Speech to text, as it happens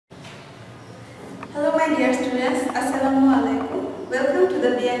dear students, Assalamualaikum. Welcome to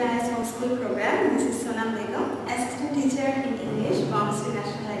the BNIS Homeschool program. This is Sonam Begum, Assistant Teacher in English, Bombay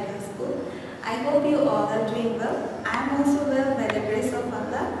National Ideal School. I hope you all are doing well. I am also well by the grace of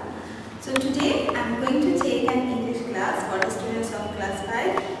Allah. So today I am going to take an English class for the students of class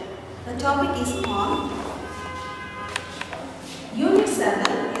 5. The topic is on Unit-07,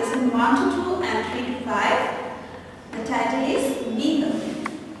 Lesson 1-2 and 3-5. The title is Begum.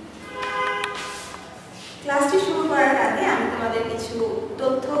 ক্লাসটি শুরু করার আগে আমি তোমাদের কিছু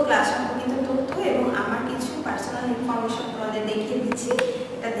তথ্য class সম্পর্কিত তথ্য এবং আমার কিছু পার্সোনাল ইনফরমেশন তোমাদের দেখিয়ে দিচ্ছি।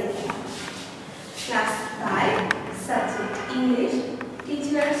 এটা দেখে class 5 subject English,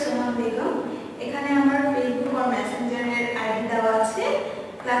 teacher Sonam Begum. এখানে আমার ফেসবুক আর মেসেঞ্জারের আইডি দেওয়া আছে।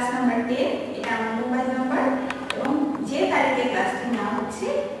 ক্লাস নাম্বার 10, এটা আমার মোবাইল নাম্বার এবং যে তারিখে ক্লাসটি নেওয়া হচ্ছে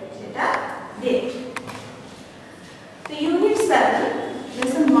সেটা ডেট। তো ইউনিট 7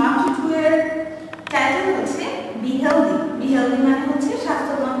 লেসন 1-2 এর টাইটেল হচ্ছে বি হেলদি। বি হেলদি মানে হচ্ছে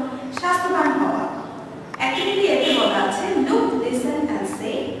স্বাস্থ্যবান হওয়া। অ্যাক্টিভিটি এতে বলা আছে look, listen and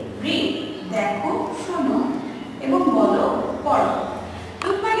say, read দেখো, শোনো এবং বলো, পড়ো।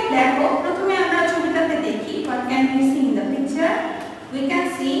 লুক মানে দেখো, প্রথমে আমরা ছবিটাতে দেখি what can we see in the picture? We can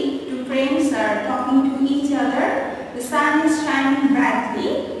see two friends are talking to each other. The sun is shining brightly.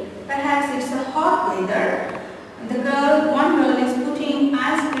 Perhaps it's a hot weather. One girl is putting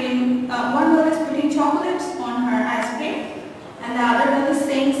ice cream. One girl is putting chocolates on her ice cream, and the other girl is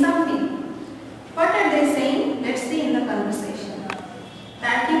saying something. What are they saying? Let's see in the conversation.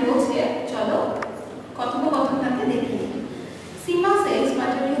 তার কি বলছে চলো কথোপকথনটাকে দেখি। Sima says,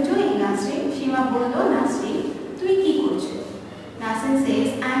 "What are you doing, Nasrin?" Shima বলল, "Nasrin, তুই কি করছো?" Nasrin says,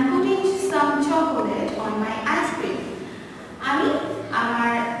 "I'm putting some chocolate on my ice cream." আমি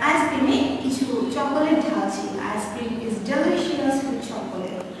আমার আইসক্রিমে কিছু chocolate ঢালছি। Ice cream is delicious with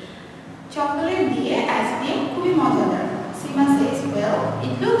chocolate. Chocolate দিয়ে আইসক্রিম খুবই মজাদার। Sima says, "Well,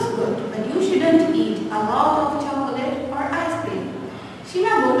 it looks good, but you shouldn't eat a lot of chocolate or ice cream."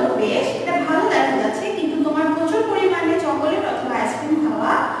 Shima বলল, বেশ, এটা ভালো দেখা যাচ্ছে, কিন্তু তোমার প্রচুর পরিমাণে চকোলেট অথবা আইসক্রিম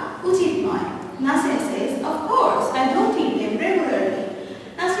খাওয়া উচিত নয়। Nasrin says, "Of course, I don't eat them regularly."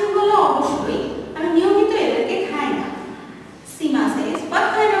 Nasrin বলল, অবশ্যই, আমি নিয়মিত এদেরকে খাই না। Sima says, "What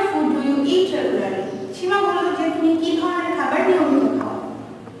kind of food do you eat regularly?" Shima বলল যে তুমি কি ধরনের খাবার নিয়মিত খাও?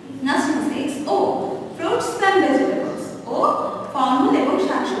 Nasrin says, "Oh, fruits and vegetables." ও ফলমূল এবং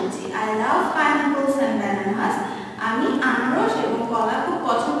শাকসবজি। I love pineapples and bananas. আমি আনারস এবং কলা খুব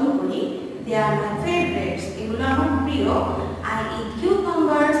পছন্দ করি। They are my favorites. এগুলো আমার প্রিয়। I eat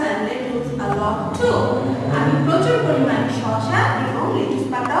cucumbers and lettuce a lot too. আমি প্রচুর পরিমাণে শসা এবং লেটুস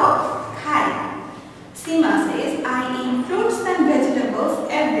পাতাও খাই। Sima says, "I eat fruits and vegetables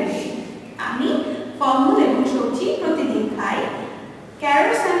every day." আমি ফলমূল এবং সবজি প্রতিদিন খাই।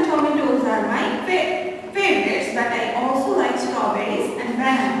 Carrots and tomatoes are my favorites, but I also like strawberries and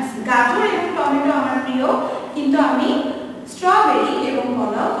bananas. গাজর এবং টমেটো আমার প্রিয়, কিন্তু আমি স্ট্রবেরি এবং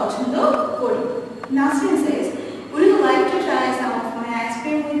কলা পছন্দ করি। Nasrin says, "Would you like to try some of my ice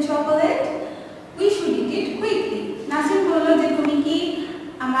cream with chocolate? We should eat it quickly." Nasrin বলল যে তুমি কি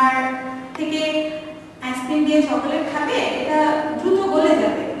আমার থেকে আইসক্রিম দিয়ে চকোলেট খাবে? এটা দ্রুত গলে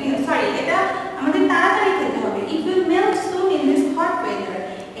যাবে। সরি, এটা আমাদের তাড়াতাড়ি খেতে হবে। It will melt soon in this hot weather.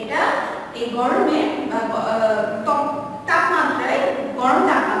 এটা এই গরমে গরম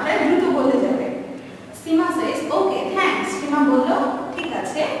তাপমাত্রায় দ্রুত গলে যাবে। Sima says, "Okay, thanks." Sima বলল, ঠিক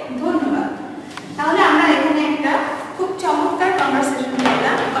আছে, ধন্যবাদ। তাহলে আমরা এখানে একটা খুব চমৎকার কনভারসেশন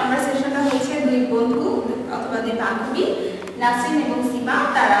পেলাম। কনভারসেশনটা হচ্ছে দুই বন্ধু অথবা দুই বান্ধবী, নাসরিন এবং সিমা।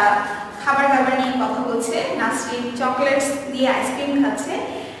 তারা খাবার দাবার নিয়ে কথা বলছে। নাসরিন চকলেটস দিয়ে আইসক্রিম খাচ্ছে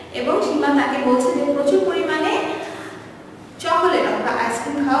এবং সীমা তাকে বলছে যে প্রচুর পরিমাণে চকোলেট অথবা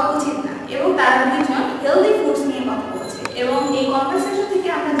আইসক্রিম খাওয়া উচিত না, এবং তারা দুজন হেলদি ফুডস নিয়ে কথা বলছে। এবং এই কনভারসেশন থেকে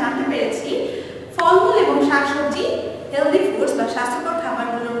আমরা জানতে পেরেছি ফলমূল এবং শাকসবজি হেলদি ফুডস বা স্বাস্থ্যকর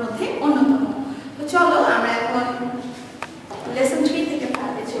খাবারগুলোর মধ্যে অন্যতম। তো চলো আমরা এখন লেসন 3 থেকে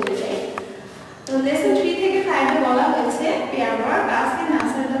 5 চলে যাই। তো লেসন 3 থেকে 5 বলা হয়েছে pair work, ask and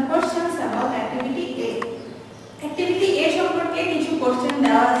answer the questions about activity A. Activity A সম্পর্কে কিছু কোশ্চেন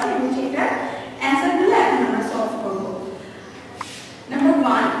দেওয়া আছে এবং সেটার অ্যানসারগুলো এখন আমরা সলভ করব। Number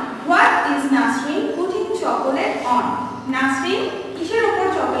 1, what is Nasrin putting chocolate on? Nasrin কিসের উপর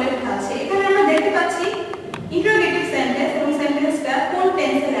চকোলেট ঢালছে? এখানে আমরা দেখতে পাচ্ছি ইন্টারোগেটিভ সেন্টেন্স এবং সেন্টেন্সটা কোন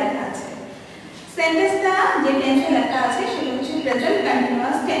টেন্সে লেখা আছে। সেন্টেন্সটা যে টেন্সে লেখা আছে সেটা হচ্ছে present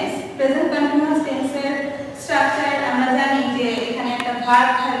continuous tense. Present continuous টেন্সের স্ট্রাকচার আমরা জানি যে এখানে একটা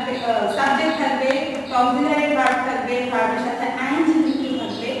ভার্ব থাকবে, সাবজেক্ট থাকবে, অক্সিলারি ভার্ব থাকবে, ভার্বের সাথে আইএনজি যুক্ত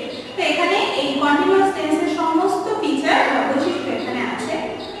থাকবে। তো এখানে এই কন্টিনিউয়াস টেন্সের সমস্ত ফিচার বা বৈশিষ্ট্য এখানে আছে।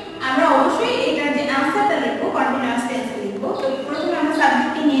 আমরা অবশ্যই এটার যে answer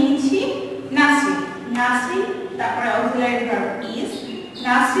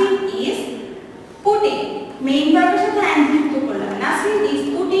Nasrin is putting, main ভার্বের সাথে and যুক্ত করলাম। Nasrin is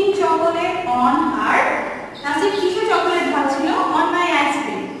putting chocolate on her, Nasrin কিসে চকোলেট ঢালছিল? On my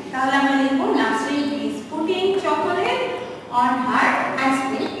ice cream. তাহলে আমরা লিখব Nasrin is putting chocolate on her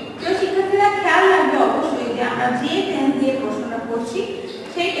ice cream. তো শিক্ষার্থীরা খেয়াল রাখবে অবশ্যই যে আমরা যে টেন্স দিয়ে প্রশ্নটা করছি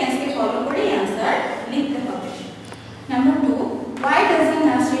সেই টেন্সকে ফলো করে অ্যানসার লিখতে হবে। Number 2, why doesn't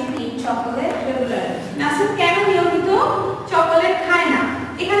Nasrin eat chocolate regularly? Nasrin কেন নিয়মিত চকোলেট খায় না?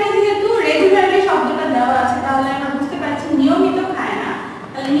 এখানে যেহেতু রেগুলারলি শব্দটা দেওয়া আছে তাহলে আমরা বুঝতে পারছি নিয়মিত খায় না।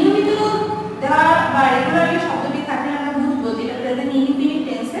 তাহলে নিয়মিত দেওয়া বা রেগুলারলি শব্দটি থাকলে আমরা বুঝবো যে এটা প্রেজেন্ট ইনডিফিনিট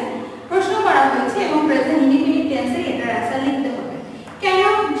টেন্সে প্রশ্ন করা হয়েছে এবং প্রেজেন্ট ইনডিফিনিট টেন্সে এটার অ্যান্সার লিখতে হবে। কেন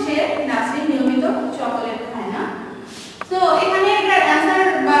সে নাসরিন নিয়মিত চকোলেট খায় না? তো এখানে এটার অ্যান্সার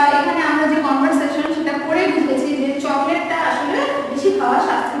বা এখানে আমরা যে কনভারসেশন সেটা পড়ে বুঝেছি যে চকলেটটা আসলে বেশি খাওয়া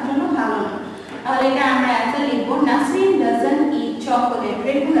স্বাস্থ্যের জন্য ভালো না। তাহলে এটা আমরা অ্যান্সার লিখব Nasrin doesn't eat chocolate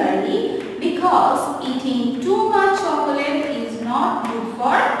regularly because eating too much chocolate is not good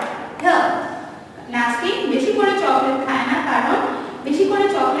for health. Nasrin বেশি করে চকলেট খায় না কারণ বেশি করে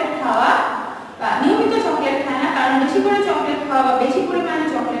চকলেট খাওয়া বা নিয়মিত চকলেট খায় না কারণ বেশি করে চকলেট খাওয়া বা বেশি পরিমাণে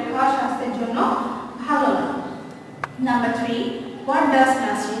চকলেট খাওয়া স্বাস্থ্যের জন্য ভালো না। Number 3, what does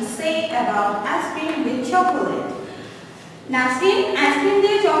Nasrin say about ice cream with chocolate? Nasrin ice cream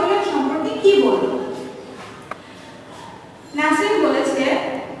দিয়ে চকোলেট সম্পর্কে কি বলল? নাসরিন বলেছে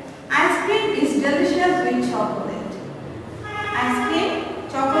ice cream is delicious with chocolate, ice cream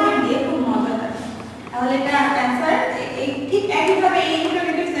chocolate দিয়ে খুব মজাদার। তাহলে এটা অ্যানসার ঠিক একইভাবে এই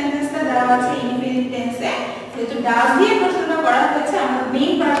ইন্টারোগেটিভ সেন্টেন্সটা দেওয়া আছে ইনফিনিট টেন্সে। যেহেতু ডাজ দিয়ে প্রশ্নটা করা হয়েছে আমরা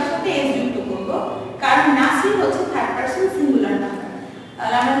মেইন ভার্বের সাথে এস যুক্ত করব কারণ নাসরিন হচ্ছে থার্ড পারসন সিঙ্গুলার নাম্বার।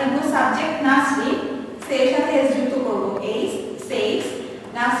 তাহলে আমরা লিখব সাবজেক্ট নাসরিন, সে এর সাথে এস যুক্ত করব S says,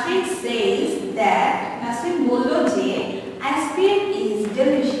 Nasrin says that Nasrin বলল যে ice cream is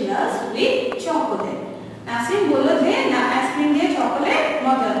delicious with chocolate, Nasrin বলল যে আইসক্রিম দিয়ে চকোলেট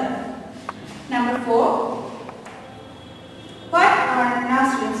মজাদার। Number 4, what are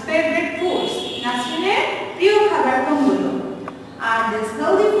Nasrin's favorite foods? নাসরিনের প্রিয় খাবার কোনগুলো? Are these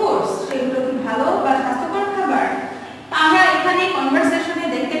healthy foods? সেগুলো কি ভালো বা স্বাস্থ্যকর খাবার? আমরা এখানে কনভারসেশনে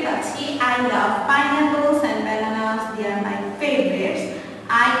দেখতে পাচ্ছি I love pineapples and bananas, they are my favorites.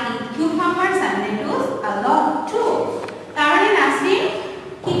 I eat cucumbers and lettuce a lot too. তার মানে নাসরিন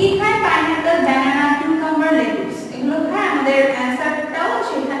কি কি খায়? পাইনাপল, ব্যানানা, কিউকাম্বার, লেটুস এগুলো খায়। আমাদের অ্যানসারটাও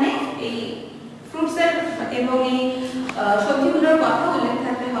সেখানে এই ফ্রুটসের এবং এই সবজিগুলোর কথা উল্লেখ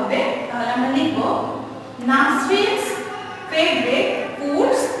থাকতে হবে। তাহলে আমরা লিখব নাসরিনস ফেভারিট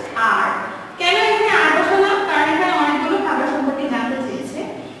ফুডস আর, কেন এখানে আর বসালাম? কারণ এখানে অনেকগুলো খাবার সম্পর্কে জানতে চেয়েছে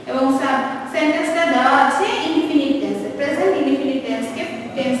এবং সেন্টেন্সটা দেওয়া আছে ইনডিফিনিট টেন্সে, প্রেজেন্ট ইনডিফিনিট টেন্সকে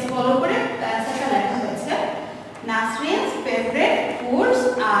টেন্স ফলো করে সেটা লেখা হয়েছে। নাসরিনস favourite foods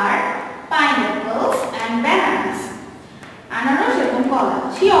R পাইনাপলস and bananas, আনারস এবং কলা।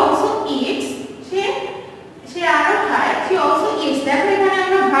 she also eats, সে আরো খায়, she also eats। দেখো এখানে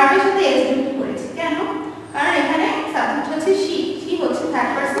আমরা ভার্বের সাথে এস যুক্ত করেছি কেন? কারণ এখানে সাবজেক্ট হচ্ছে she হচ্ছে third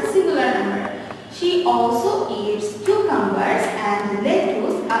person singular number. she also eats cucumbers and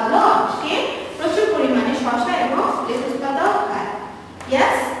lettuce a lot, সে প্রচুর পরিমাণে শসা এবং লেটুস পাতাও খায়।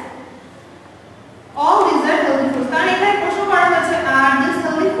 yes, all these are healthy foods, কারণ এখানে প্রশ্ন করা হয়েছে are these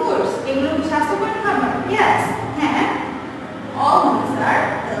healthy foods? এগুলো কি স্বাস্থ্যকর খাবার? yes, হ্যাঁ, all these are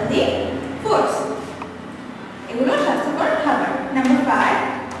healthy foods, এগুলো স্বাস্থ্যকর খাবার। Number 5,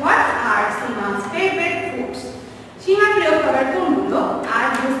 what are Sima's favorite foods? সীমার প্রিয় খাবার কোনগুলো? are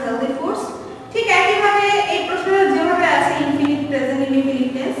these healthy foods? ঠিক একইভাবে এই প্রশ্নটা যেভাবে আছে ইনফিনিট প্রেজেন্ট ইনডিফিনিট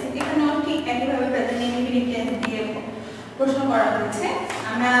টেন্স, এখানেও ঠিক একইভাবে প্রেজেন্ট ইনডিফিনিট টেন্স দিয়ে প্রশ্ন করা হয়েছে।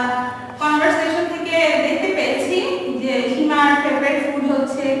 আমরা কনভারসেশন থেকে দেখতে পেয়েছি যে সীমার ফেভারিট ফুড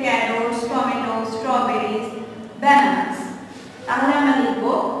হচ্ছে ক্যারটস, টমেটো, স্ট্রবেরিজ, ব্যানানাস। তাহলে আমরা লিখব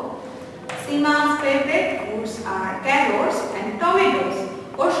Sima's favorite foods are carrots and tomatoes.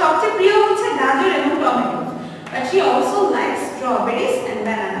 ওর সবচেয়ে প্রিয় হচ্ছে গাজর এবং tomato. But she also likes strawberries and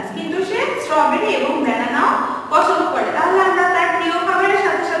bananas. কিন্তু সে স্ট্রবেরি এবং ব্যানানাও পছন্দ করে। তাহলে আমরা তার প্রিয় খাবারের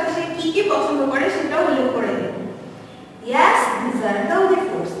সাথে সাথে সে কি কি পছন্দ করে সেটাও উল্লেখ করে দেব। Yes, these are healthy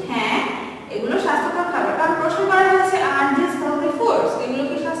foods. হ্যাঁ, এগুলো স্বাস্থ্যকর খাবার। কারণ প্রশ্ন করা হয়েছে are these healthy foods? এগুলো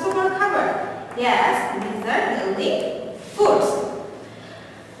কি স্বাস্থ্যকর খাবার? Yes, these are healthy foods.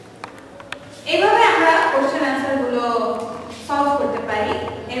 এভাবে আমরা কোশ্চেন অ্যানসার গুলো সলভ করতে পারি।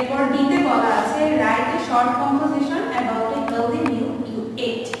 এরপর ডিতে বলা আছে write a short composition about a healthy mill you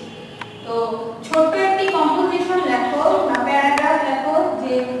এট। তো ছোট একটি কম্পোজিশন লেখো বা প্যারাগ্রাফ লেখো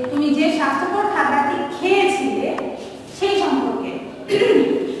যে তুমি যে স্বাস্থ্যকর খাবারটি খেয়েছিলে সেই সম্পর্কে।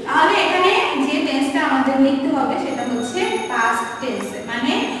 তাহলে এখানে যে টেন্সটা আমাদের লিখতে হবে সেটা হচ্ছে পাস্ট টেন্সে, মানে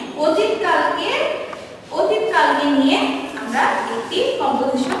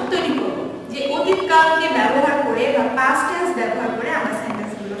পাস্ট টেন্স ব্যবহার করে আমরা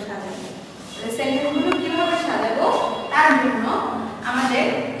সেন্টেন্সগুলো সাজাবো। সেন্টেন্সগুলো কিভাবে সাজাবো তার জন্য আমাদের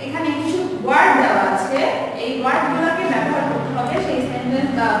এখানে কিছু ওয়ার্ড দেওয়া আছে, এই ওয়ার্ডগুলোকে ব্যবহার করতে হবে সেই সেন্টেন্স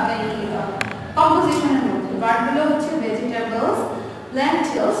বা এই কম্পোজিশনের মধ্যে। ওয়ার্ডগুলো হচ্ছে vegetables,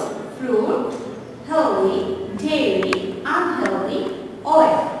 lentils, fruit, healthy, dairy, unhealthy,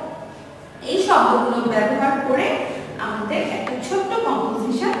 oil. এই শব্দগুলো ব্যবহার করে আমাদের একটা ছোট্ট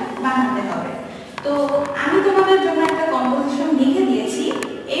কম্পোজিশন বানাতে হবে। তো আমি তোমাদের জন্য একটা কম্পোজিশন লিখে দিয়েছি,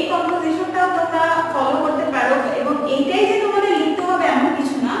 এই কম্পোজিশনটাও তোমরা ফলো করতে পারো এবং এইটাই যে তোমাদের লিখতে হবে এমন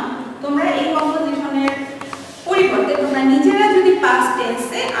কিছু না। তোমরা এই কম্পোজিশনের পরিবর্তে তোমরা নিজেরা যদি পাস্ট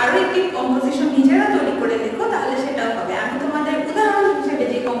টেন্সে আরো একটি কম্পোজিশন নিজেরা তৈরি করে লেখো তাহলে সেটাও হবে। আমি তোমাদের উদাহরণ হিসেবে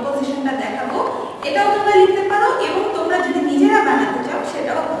যে কম্পোজিশনটা দেখাবো এটাও তোমরা লিখতে পারো এবং তোমরা যদি নিজেরা বানাতে চাও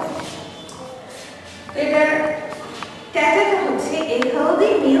সেটাও হবে। তো এটার টাইটেলটা হচ্ছে এ হেলদি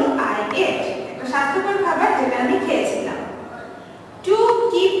মিল আই এট, একটা স্বাস্থ্যকর খাবার যেটা আমি খেয়েছিলাম। To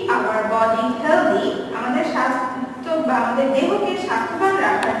keep our body healthy, আমাদের স্বাস্থ্য বা আমাদের দেহকে স্বাস্থ্যবান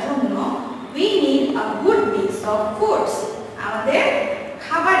রাখার জন্য we need a good mix of foods, আমাদের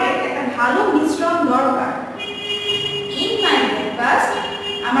খাবারের একটা ভালো মিশ্রণ দরকার। in my breakfast,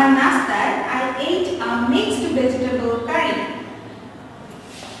 আমার নাস্তায় I ate a mixed vegetable curry,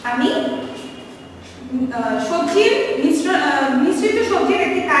 আমি সবজির মিশ্রিত সবজির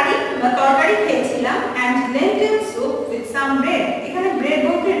একটি কারি বা তরকারি খেয়েছিলাম। and lentil soup with some bread, এখানে ব্রেড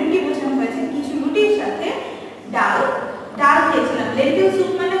বলতে রুটি বোঝানো হয়েছে, কিছু রুটির সাথে ডাল খেয়েছিলাম। লেন্টিল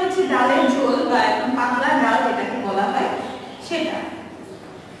স্যুপ মানে হচ্ছে ডালের ঝোল বা একদম পাতলা ডাল যেটাকে বলা হয় সেটা।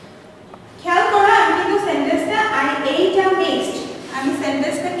 খেয়াল করো আমি কিন্তু সেন্টেন্সটা I ate a mixed, আমি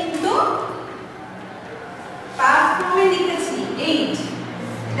সেন্টেন্সটা কিন্তু পাস্ট ফর্মে লিখেছি ate,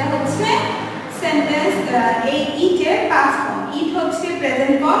 এটা হচ্ছে সেন্টেন্স এই eat এর পাস্ট ফর্ম। eat হচ্ছে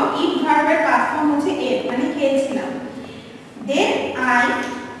প্রেজেন্ট ফর্ম, eat ভার্বের পাস্ট ফর্ম হচ্ছে ate মানে খেয়েছিলাম।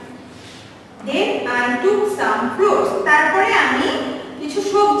 then I took some fruits, তারপরে আমি কিছু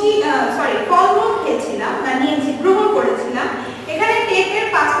ফলমূল খেয়েছিলাম বা গ্রহণ করেছিলাম। এখানে take এর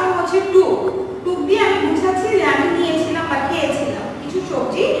পাস্ট ফর্ম হচ্ছে took দিয়ে আমি বুঝাচ্ছি যে আমি নিয়েছিলাম বা খেয়েছিলাম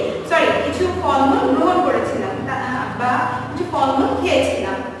কিছু ফলমূল গ্রহণ করেছিলাম বা কিছু ফলমূল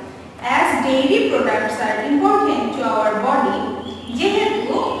খেয়েছিলাম। as dairy products are important to our body,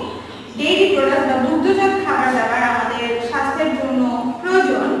 যেহেতু dairy products বা দুগ্ধজাত খাবার দাবার আমাদের স্বাস্থ্যের জন্য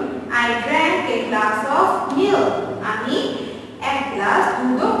প্রয়োজন, I drank a glass of milk, আমি এক গ্লাস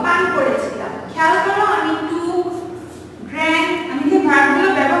দুধ পান করেছিলাম। খেয়াল করো আমি took, drank, আমি যে ভার্বগুলো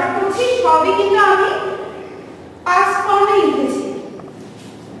ব্যবহার করছি সবই কিন্তু আমি পাস্ট ফর্মে লিখেছি।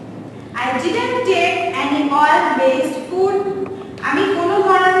 I didn't take any oil based food, আমি কোনো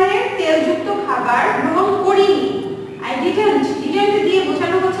ধরনের তেলযুক্ত খাবার গ্রহণ করিনি। I didn't দিয়ে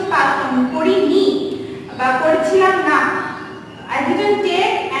বোঝানো হচ্ছে পাস্ট ফর্ম, করিনি বা করেছিলাম না। I didn't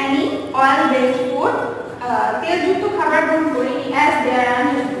take any oil based food, তেলযুক্ত খাবার গ্রহণ করিনি as they are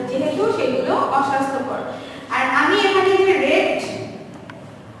unhealthy, যেহেতু সেগুলো অস্বাস্থ্যকর। আর আমি এখানে যে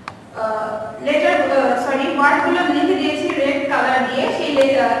ওয়ার্ডগুলো লিখে দিয়েছি রেড কালার দিয়ে,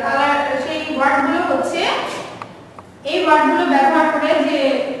 সেই ওয়ার্ডগুলো হচ্ছে এই ওয়ার্ডগুলো ব্যবহার করে যে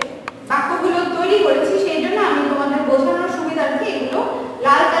বাক্যগুলো তৈরি করেছি সেই জন্য আমি তোমাদের বোঝানোর সুবিধার্থে এগুলো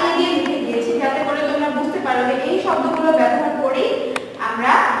লাল কালি দিয়ে লিখে দিয়েছি যাতে করে তোমরা বুঝতে পারো যে এই শব্দগুলো ব্যবহার করেই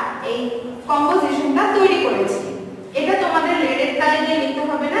আমরা এই কম্পোজিশনটা তৈরি করেছি। এটা তোমাদের রেড কালি দিয়ে লিখতে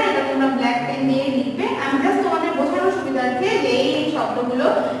হবে না, এটা তোমরা ব্ল্যাক পেন দিয়ে লিখবে। আমি জাস্ট তোমাদের বোঝানোর সুবিধার্থে যে এই শব্দগুলো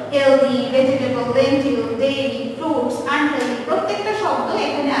healthy, vegetable, lentil, dairy, fruits, unhealthy প্রত্যেকটা শব্দ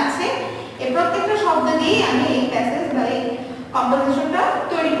এখানে আছে। এই প্রত্যেকটা শব্দ দিয়ে আমি এই প্যাসেজ বা এই কম্পোজিশনটা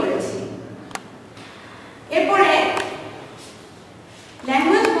তৈরি করেছি। এরপরে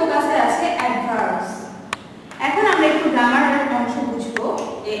ল্যাঙ্গুয়েজ ফোকাসে আছে অ্যাডভার্বস। এখন আমরা একটু গ্রামারের অংশ বুঝবো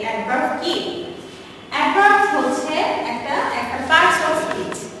যে অ্যাডভার্ব কি। অ্যাডভার্বস হচ্ছে একটা পার্টস অফ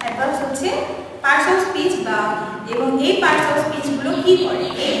স্পিচ। অ্যাডভার্বস হচ্ছে পার্টস অফ স্পিচ এবং এই পার্টস অফ স্পিচ গুলো কি করে?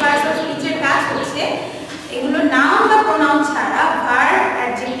 এই পার্টস অফ স্পিচের কাজ হচ্ছে এগুলো নাউন বা প্রোনাউন ছাড়া ভার্ব,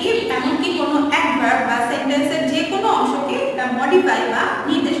 অ্যাডজেক্টিভ এমনকি কোনো অ্যাডভার্ব বা সেন্টেন্সের যে কোনো অংশকে এটা মডিফাই বা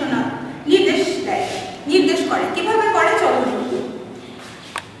নির্দেশ করে। কিভাবে করে চলো দেখি।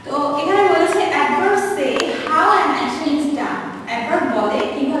 তো এখানে বলেছে adverbs say how an action is done. Adverb বলে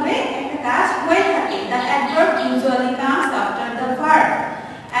কিভাবে একটা কাজ হয়ে থাকে। The adverb usually comes after the verb.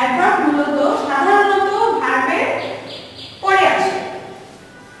 Adverb মূলত সাধারণত ভার্বের পরে আসে।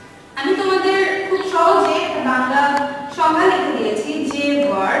 আমি তোমাদের খুব সহজে বাংলা সংজ্ঞা লিখে দিয়েছি যে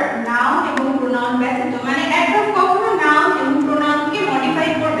ওয়ার্ড নাউন এবং প্রোনাউন ব্যতীত, মানে অ্যাডভার্ব কখনো নাউন এবং প্রোনাউনকে মডিফাই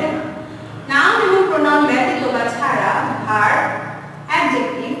করবে না। নাউন এবং প্রোনাউন ব্যতীত বা ছাড়া ভার্ব,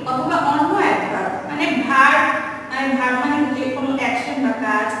 অ্যাডজেক্টিভ অথবা অন্য অ্যাডভার্ব, মানে ভার্ব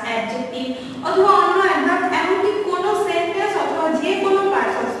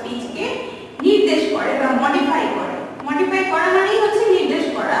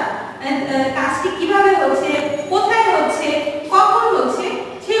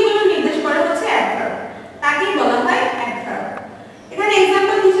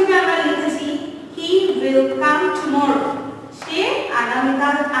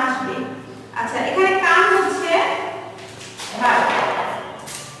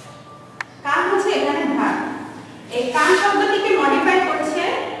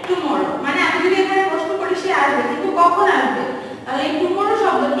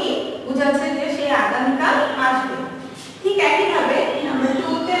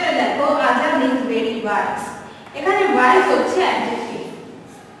হচ্ছে অ্যাডজেক্টিভ,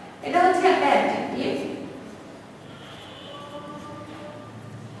 এটা হচ্ছে একটা অ্যাডজেক্টিভ।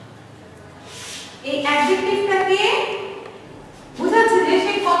 এই অ্যাডজেক্টিভটাকে বোঝাচ্ছে যে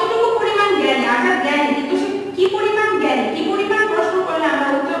সে কতটুকু পরিমাণ জ্ঞানী, অর্থাৎ জ্ঞানী, কিন্তু সে কি পরিমাণ জ্ঞানী, কি পরিমাণ প্রশ্ন করলে আমরা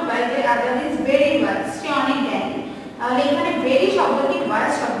উত্তর পাই যে আদার ইজ ভেরি ওয়াইজ, সে অনেক জ্ঞানী। তাহলে এখানে ভেরি শব্দটি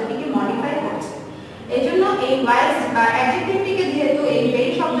ওয়াইজ শব্দটিকে মডিফাই করছে। এইজন্য এই ওয়াইজ বা অ্যাডজেক্টিভটিকে যেহেতু এই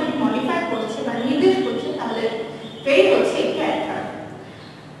ভেরি শব্দটি মডিফাই করছে বা নির্দেশ করছে, তাহলে ভেরি হচ্ছে একটি অ্যাডভার্ব।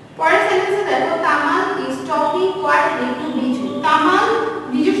 পরের সেন্টেন্সে দেখো, Tamal is talking quietly two Biju. Tamal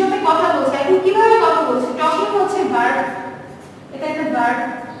বিজুর সাথে কথা বলছে। এখন কিভাবে কথা বলছে? টকিং হচ্ছে ভার্ব, এটা একটা ভার্ব।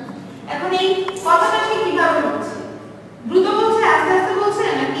 এখন এই কথাটা সে কিভাবে বলছে? দ্রুত বলছে, আস্তে আস্তে বলছে,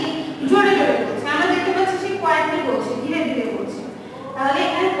 নাকি জোরে জোরে বলছে? আমরা দেখতে পাচ্ছি সে কোয়াইটলি বলছে, ধীরে ধীরে বলছে। তাহলে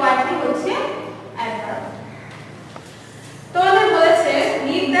এখানে কোয়াইটলি হচ্ছে অ্যাডভার্ব। তোমাদের বলেছে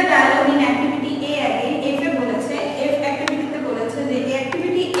read the dialogue in activity A again. F এ বলেছে, এফ অ্যাক্টিভিটিতে বলেছে যে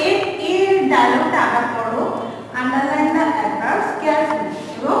অ্যাক্টিভিটি এ এর ডায়ালগটা আবার পড়ো, আন্ডারলাইন দ্য অ্যাডভার্বস কেয়ারফুলি,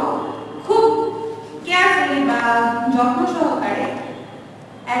 এবং খুব কেয়ারফুলি বা যত্ন সহকারে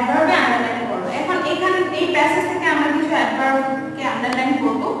অ্যাডভার্বে আন্ডারলাইন করো। এখন এখানে এই প্যাসেজ থেকে আমরা কিছু অ্যাডভার্বকে আন্ডারলাইন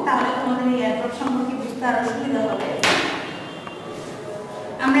করব, তাহলে তোমাদের এই অ্যাডভার্ব সম্পর্কে বুঝতে আরো সুবিধা হবে।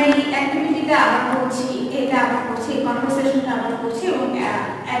 আমরা এই অ্যাক্টিভিটিটা আবার করছি, এটা আবার করছি, এই কনভারসেশনটা আবার করছি এবং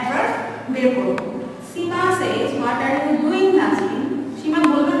অ্যাডভার্ব বের করব। সীমা সেজ what are you doing Nasrin. সীমা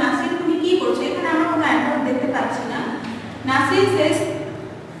বলল নাসরিন তুমি কি করছো? এখানে আমরা কোনো অ্যাডভার্ব দেখতে পাচ্ছি না। Nasrin says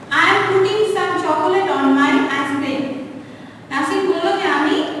I am putting some chocolate on my ice cream. Nasrin বলল যে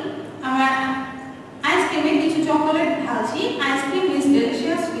আমি আমার আইসক্রিমে কিছু chocolate ঢালছি। Ice cream is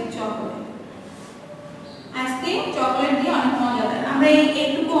delicious with chocolate. Ice cream chocolate দিয়ে অনেক মজাদার। আমরা এই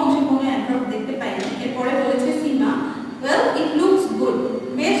এইটুকু অংশে কোনো অ্যাডভার্ব দেখতে পাই না। এরপরে বলেছে সীমা, ওয়েল ইট লুকস গুড,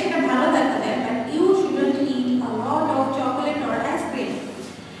 বেশ এটা ভালো দেখা যায়, but you shouldn't it a lot of chocolate or ice cream.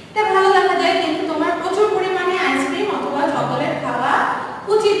 এটা ভালো দেখা যায় কিন্তু তোমার প্রচুর পরিমাণে আইসক্রিম অথবা চকোলেট খাওয়া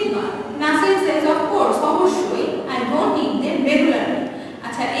উচিত নয়। নাসরিন সেজ অফ কোর্স, অবশ্যই, I don't it them regularly.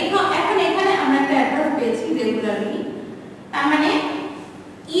 আচ্ছা এখন এখানে আমরা একটা অ্যাডভার্ব পেয়েছি রেগুলারলি, তার মানে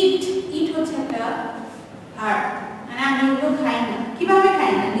ইট, ইট হচ্ছে একটা ভার্ব, মানে আমি এগুলো খাই না। কিভাবে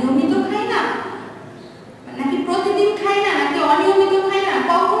খাই না? নিয়মিত খাই না, নাকি প্রতিদিন খাই না, নাকি অনিয়মিত খাই না,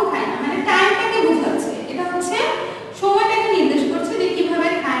 কখন খাই না, মানে টাইমটাকে বোঝাচ্ছে। এটা হচ্ছে সময়টাকে নির্দেশ করছে যে কিভাবে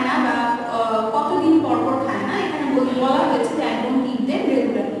খায় না বা কতদিন পর পর খায় না। এখানে বলা হয়েছে যে I don't it them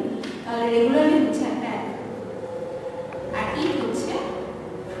regularly, তাহলে রেগুলারলি হচ্ছে একটা অ্যাডভার্ব আর ইট হচ্ছে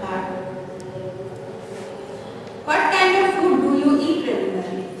verb. What kind of food do you it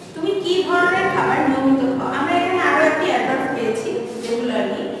regularly? তুমি কি ধরনের খাবার নিয়মিত খাও? আমরা এখানে আরো একটি অ্যাডভার্ব পেয়েছি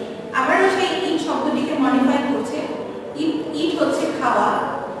রেগুলারলি, আবারও সেই ইট শব্দটিকে মডিফাই করছে। ইট হচ্ছে খাওয়া,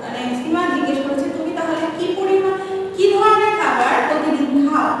 মানে সীমা জিজ্ঞেস করছে তুমি তাহলে কি পরিমাণ, কি ধরনের খাবার প্রতিদিন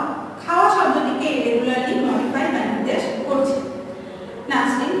খাও? খাওয়া শব্দটিকে রেগুলারলি মডিফাই বা নির্দেশ করছে।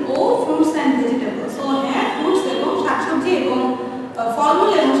 নাসরিন, ও ফ্রুটস অ্যান্ড ভেজিটেবলস। ও হ্যাঁ, ফ্রুটস এবং শাকসবজি এবং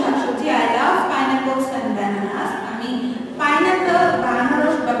ফলমূল এবং শাকসবজি। I love পাইনাপলস and bananas. আমি পাইনাপল,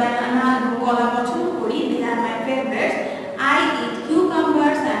 আনারস বা ব্যানানা এবং কলা পছন্দ করি। দে আর মাই favourites. I eat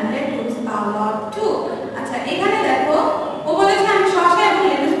কিউকাম্বারস and lettuce a lot to. আচ্ছা এখানে দেখো ও বলেছে আমি শসা এবং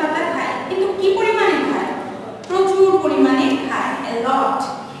লেটুস পাতা খাই, কিন্তু কি পরিমাণে খাই? প্রচুর পরিমাণে খাই, এ লট।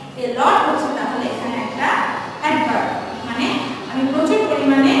 এ লট হচ্ছে তাহলে এখানে একটা অ্যাডভার্ব, মানে আমি প্রচুর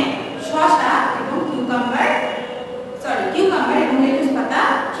পরিমাণে শসা এবং কিউকাম্বার এবং লেটুস পাতা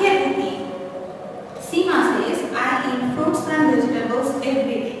খেয়ে থাকি। সীমা says I eat fruits and vegetables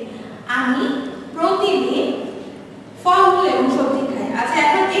every day. আমি প্রতিদিন ফলমূল এবং সবজি খাই। আচ্ছা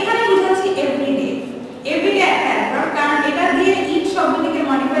এখন এখানে বুঝাচ্ছি এভরিডে। এভরিডে একটা অ্যাডভার্ব, কারণ এটা দিয়ে ইট শব্দটিকে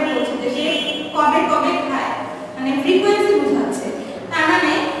মডিফাই করছে যে সে কবে কবে খায়, মানে ফ্রিকোয়েন্সি বোঝাচ্ছে। তার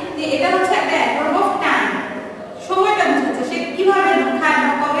মানে যে এটা হচ্ছে একটা অ্যাডভার্ব অফ টাইম, সময়টা বোঝাচ্ছে সে কিভাবে খায়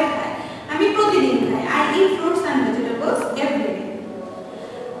বা কবে খায়। আমি প্রতিদিন খাই। I eat fruits and vegetables everyday.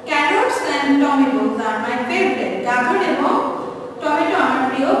 Carrots and tomatoes R my favourite. গাজর এবং টমেটো আমার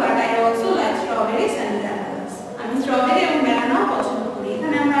প্রিয়, but I also like strawberries and bananas. আমি স্ট্রবেরি এবং ব্যানানাও পছন্দ করি।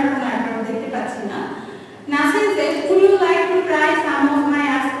 এখানে আমরা আর কোনো অ্যাডভার্ব দেখতে পাচ্ছি না। নাসরিন সেজ would you like to try some of my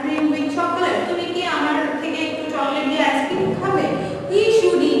ice cream with chocolate. তুমি কি আমার থেকে একটু চকোলেট দিয়ে আইসক্রিম খাবে? We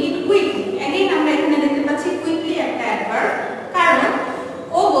should eat it quickly. Again আমরা এখানে দেখতে পাচ্ছি কুইকলি একটা অ্যাডভার্ব, কারণ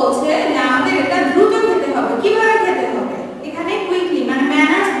ও বলছে যে আমাদের এটা দ্রুত খেতে হবে। কিভাবে খেতে হবে? এখানে কুইকলি মানে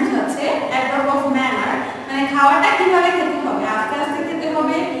ম্যানার্স বোঝাচ্ছে, অ্যাডভার্ব অফ ম্যানার, মানে খাওয়াটা কিভাবে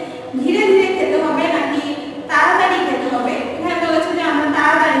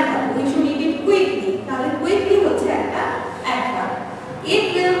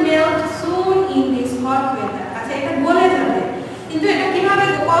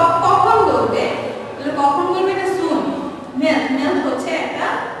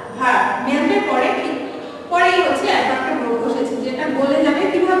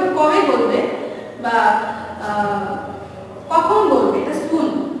বা কখন বলবে, এটা সুন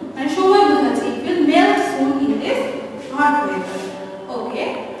মানে সময় বোঝাচ্ছে। It will melt soon in this hot weather. Okay,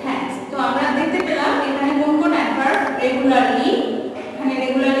 thanks. তো আমরা দেখতে পেলাম এখানে কোন কোন অ্যাডভার্ব রেগুলারলি, এখানে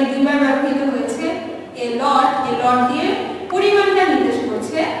রেগুলারলি দুইবার ব্যবহৃত হয়েছে। এ লট দিয়ে পরিমাণটা নির্দেশ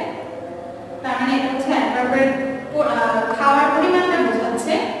করছে, তার মানে এটা হচ্ছে অ্যাডভার্বের খাওয়ার পরিমাণটা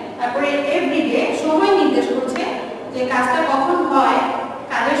বোঝাচ্ছে। তারপরে এভরিডে সময় নির্দেশ করছে, যে কাজটা কখন হয়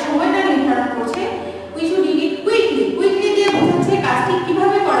কাজের সময়টা নির্ধারণ করছে। We should do it quickly, quickly দিয়ে বোঝাচ্ছে কাজটি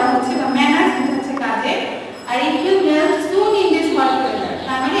কিভাবে করা হচ্ছে বা ম্যানার্স বোঝাচ্ছে কাজে। আর it will melt soon in this hot weather,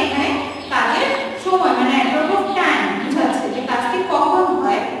 তার মানে এখানে কাজের সময় মানে অ্যাডভার্ব অফ টাইম বোঝাচ্ছে যে কাজটি কখন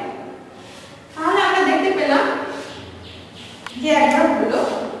হয়। তাহলে আমরা দেখতে পেলাম যে অ্যাডভার্বগুলো,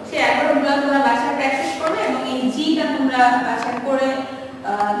 সেই অ্যাডভার্বগুলো তোমরা বাসায় প্র্যাকটিস করবে এবং এই জিটা তোমরা বাসায় করে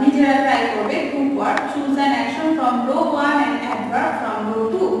নিজেরা ট্রাই করবে। Group work, choose an action from rho 1 and adverb from rho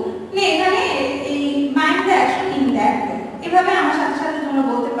 2। মানে এখানে এই mind the action in that way, এভাবে আমার সাথে সাথে তোমরা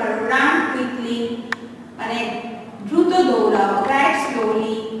বলতে পারো রান কুইকলি মানে দ্রুত দৌড়াও, রাইট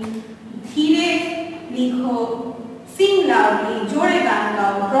স্লোলি ধীরে লিখো, সিং লাউডলি জোরে গান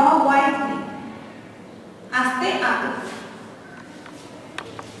গাও, ড্র ওয়াইডলি আস্তে আঁকো।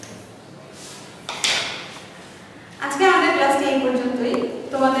 আজকে আমাদের ক্লাসটি এই পর্যন্তই।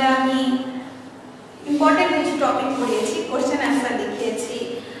 তোমাদের আমি ইম্পর্টেন্ট কিছু টপিক পড়িয়েছি, কোশ্চেন অ্যান্সার দেখিয়েছি,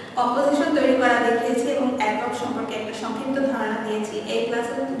 কম্পোজিশন তৈরি করা দেখিয়েছি এবং অ্যাডভার্ব সম্পর্কে একটা সংক্ষিপ্ত ধারণা দিয়েছি। এই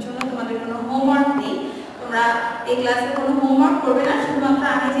ক্লাসের জন্য তোমাদের কোনো হোমওয়ার্ক নেই, তোমরা এই ক্লাসে কোনো হোমওয়ার্ক করবে না, শুধুমাত্র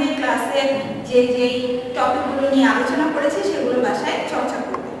আমি যে ক্লাসে যেই টপিকগুলো নিয়ে আলোচনা করেছি সেগুলো বাসায় চর্চা করবে।